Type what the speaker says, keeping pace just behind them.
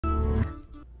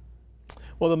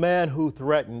Well, the man who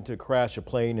threatened to crash a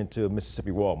plane into a Mississippi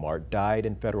Walmart died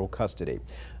in federal custody.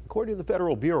 According to the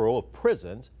Federal Bureau of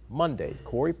Prisons, Monday,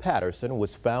 Cory Patterson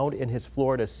was found in his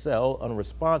Florida cell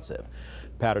unresponsive.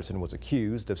 Patterson was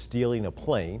accused of stealing a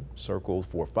plane, circled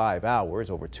for 5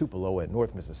 hours over Tupelo in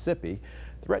North Mississippi,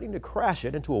 threatening to crash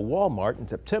it into a Walmart in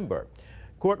September.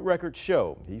 Court records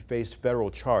show he faced federal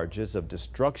charges of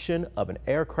destruction of an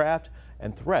aircraft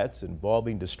and threats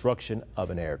involving destruction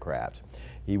of an aircraft.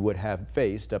 He would have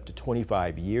faced up to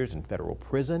 25 years in federal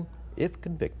prison if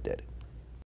convicted.